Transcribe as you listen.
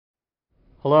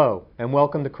Hello, and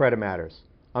welcome to Credit Matters.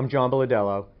 I'm John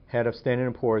Biladello, head of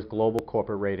Standard & Poor's Global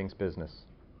Corporate Ratings business.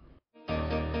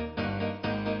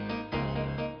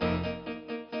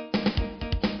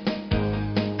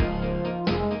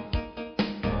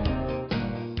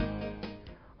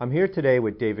 I'm here today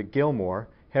with David Gillmor,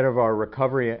 head of our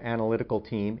recovery analytical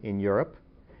team in Europe,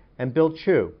 and Bill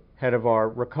Chew, head of our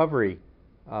recovery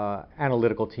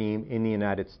analytical team in the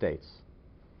United States.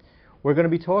 We're going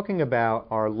to be talking about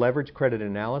our leverage credit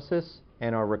analysis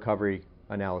and our recovery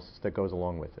analysis that goes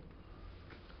along with it.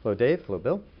 Hello, Dave. Hello,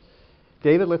 Bill.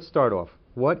 David, let's start off.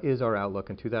 What is our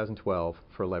outlook in 2012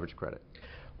 for leverage credit?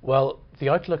 Well, the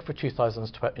outlook for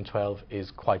 2012 is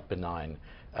quite benign.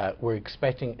 We're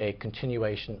expecting a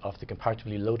continuation of the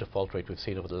comparatively low default rate we've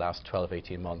seen over the last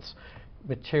 12-18 months,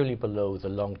 materially below the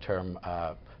long-term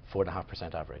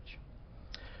 4.5% average.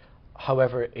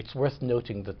 However, it's worth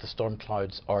noting that the storm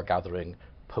clouds are gathering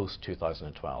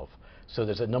post-2012. So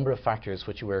there's a number of factors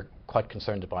which we're quite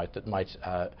concerned about that might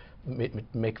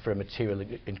make for a material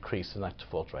increase in that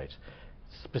default rate.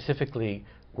 Specifically,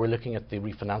 we're looking at the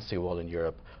refinancing wall in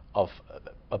Europe of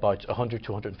about 100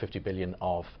 to 150 billion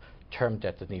of term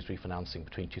debt that needs refinancing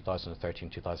between 2013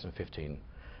 and 2015.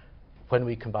 When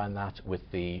we combine that with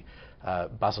the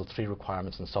Basel III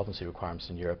requirements and solvency requirements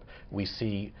in Europe, we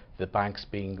see the banks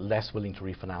being less willing to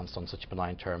refinance on such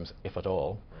benign terms, if at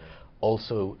all.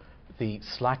 Also, the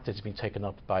slack that's been taken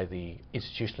up by the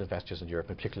institutional investors in Europe,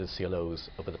 in particular the CLOs,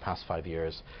 over the past 5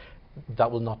 years,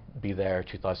 that will not be there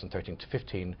 2013 to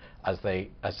 15 as they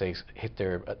hit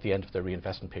at the end of their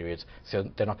reinvestment periods. So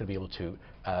they're not going to be able to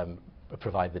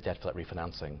provide the debt for that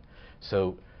refinancing.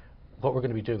 So what we're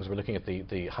going to be doing is we're looking at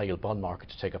the high yield bond market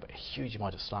to take up a huge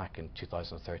amount of slack in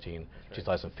 2013,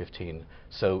 2015.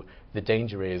 So the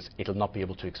danger is it'll not be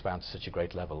able to expand to such a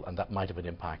great level, and that might have an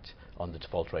impact on the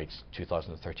default rates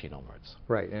 2013 onwards.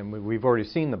 Right, and we've already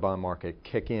seen the bond market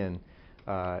kick in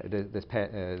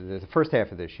the first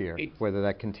half of this year. Whether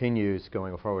that continues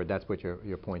going forward, that's what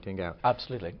you're pointing out.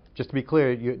 Absolutely. Just to be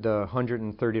clear, the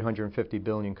 130, 150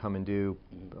 billion coming due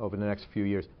over the next few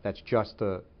years, that's just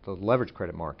the leverage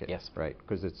credit market. Yes. Right,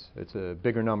 because it's a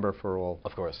bigger number for all.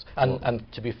 Of course. And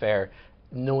to be fair,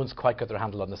 no one's quite got their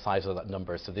handle on the size of that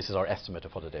number, so this is our estimate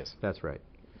of what it is. That's right.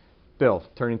 Bill,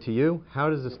 turning to you, how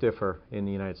does this differ in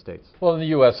the United States? Well, in the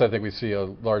U.S., I think we see a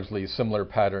largely similar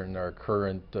pattern. Our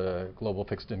current global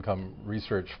fixed income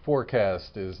research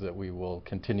forecast is that we will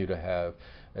continue to have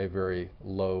a very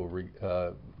low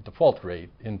default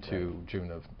rate into June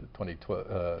of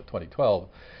 2012,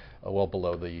 well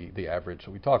below the average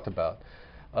that we talked about.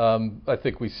 I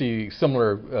think we see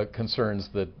similar concerns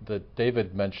that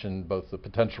David mentioned, both the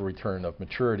potential return of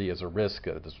maturity as a risk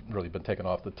that has really been taken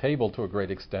off the table to a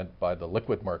great extent by the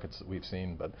liquid markets that we've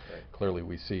seen, but clearly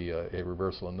we see a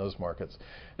reversal in those markets.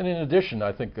 And in addition,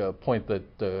 I think a point that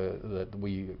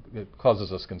it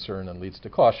causes us concern and leads to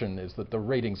caution is that the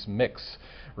ratings mix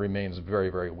remains very,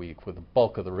 very weak, with the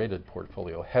bulk of the rated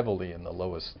portfolio heavily in the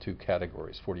lowest two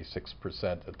categories,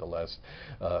 46% at the last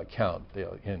count,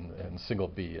 in single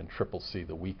B and triple C,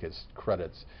 the weakest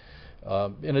credits.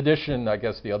 In addition, I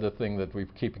guess the other thing that we're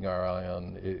keeping our eye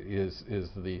on is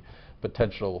the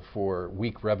potential for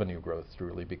weak revenue growth to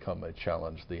really become a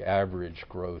challenge. The average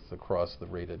growth across the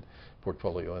rated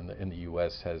portfolio in the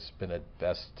U.S. has been at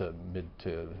best mid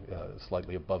to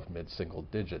slightly above mid-single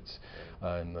digits.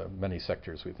 In many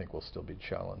sectors, we think will still be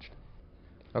challenged.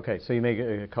 Okay, so you make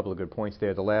a couple of good points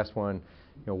there. The last one,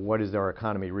 what is our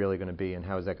economy really going to be, and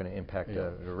how is that going to impact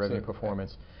the revenue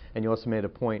performance? And you also made a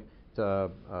point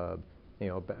about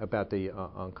the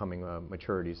oncoming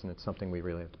maturities, and it's something we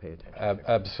really have to pay attention to.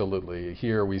 Absolutely.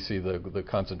 Here we see the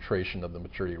concentration of the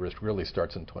maturity risk really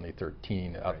starts in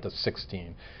 2013 up to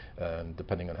 16, and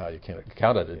depending on how you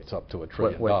count it, it's up to $1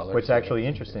 trillion. What's actually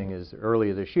interesting is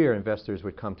earlier this year, investors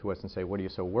would come to us and say, what are you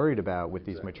so worried about with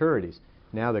these maturities?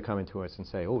 Now they're coming to us and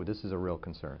say, oh, this is a real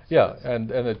concern. Yeah, and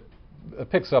it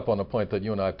picks up on a point that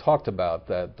you and I have talked about,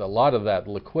 that a lot of that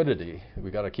liquidity,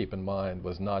 we got to keep in mind,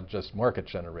 was not just market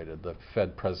generated. The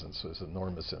Fed presence was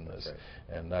enormous in this,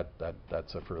 and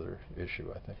that's a further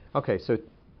issue, I think. Okay, so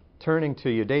turning to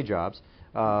your day jobs,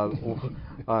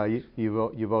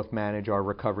 you both manage our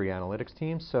recovery analytics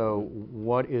team. So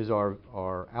what is our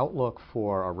outlook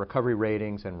for our recovery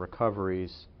ratings and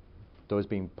recoveries, those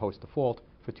being post-default,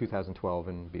 for 2012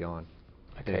 and beyond?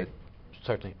 Okay,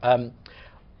 certainly.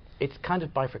 It's kind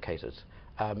of bifurcated.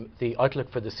 The outlook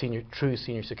for the true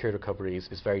senior secured recoveries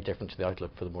is very different to the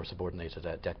outlook for the more subordinated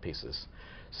debt pieces.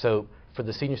 So for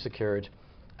the senior secured,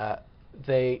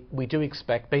 we do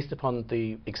expect, based upon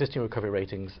the existing recovery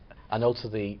ratings and also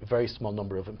the very small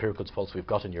number of empirical defaults we've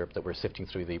got in Europe that we're sifting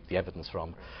through the evidence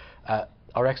from,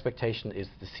 our expectation is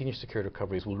the senior secured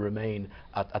recoveries will remain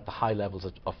at the high levels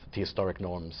of the historic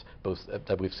norms, both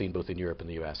that we've seen both in Europe and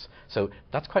the US. So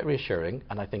that's quite reassuring,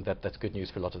 and I think that's good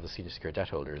news for a lot of the senior secured debt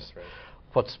holders. Right.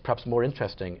 What's perhaps more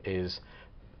interesting is,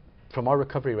 from our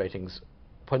recovery ratings,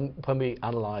 when we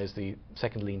analyse the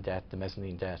second lien debt, the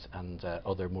mezzanine debt, and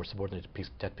other more subordinated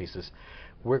debt pieces,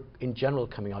 we're in general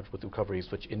coming out with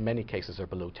recoveries which in many cases are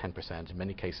below 10%. In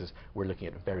many cases, we're looking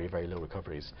at very, very low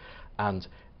recoveries. And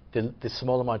the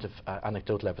small amount of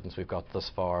anecdotal evidence we've got thus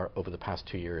far over the past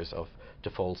 2 years of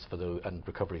defaults for those and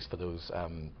recoveries for those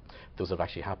that have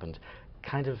actually happened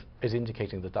kind of is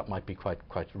indicating that might be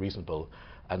quite reasonable.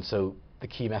 And so the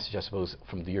key message, I suppose,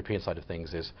 from the European side of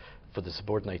things is, for the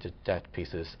subordinated debt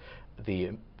pieces,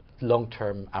 the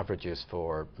long-term averages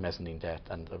for mezzanine debt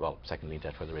and, well, second lien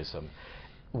debt where there is some,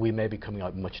 we may be coming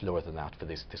out much lower than that for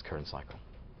this current cycle.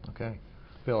 Okay.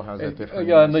 Bill, how's that different?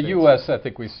 Yeah, in the U.S., I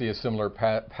think we see a similar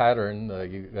pattern.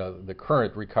 The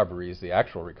current recoveries, the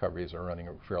actual recoveries, are running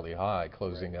fairly high,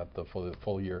 closing up the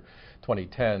full year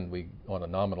 2010. We, on a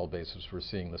nominal basis, we're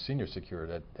seeing the senior secured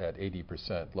at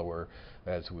 80% lower,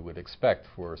 as we would expect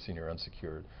for senior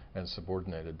unsecured and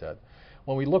subordinated debt.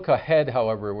 When we look ahead,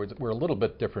 however, we're a little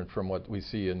bit different from what we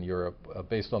see in Europe.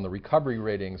 Based on the recovery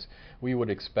ratings, we would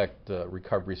expect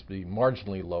recoveries to be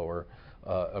marginally lower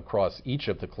across each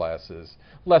of the classes,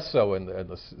 less so in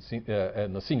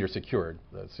the senior secured.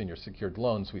 The senior secured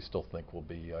loans, we still think will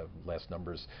be, last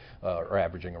numbers are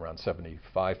averaging around 75%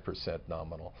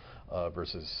 nominal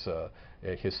versus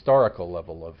a historical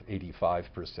level of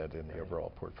 85% in the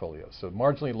overall portfolio. So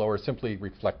marginally lower, simply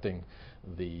reflecting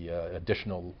the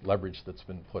additional leverage that's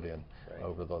been put in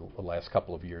over the last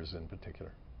couple of years in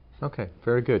particular. Okay,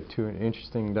 very good. Two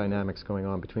interesting dynamics going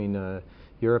on between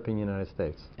Europe and the United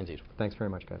States. Indeed. Thanks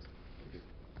very much, guys.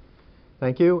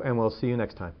 Thank you, and we'll see you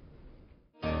next time.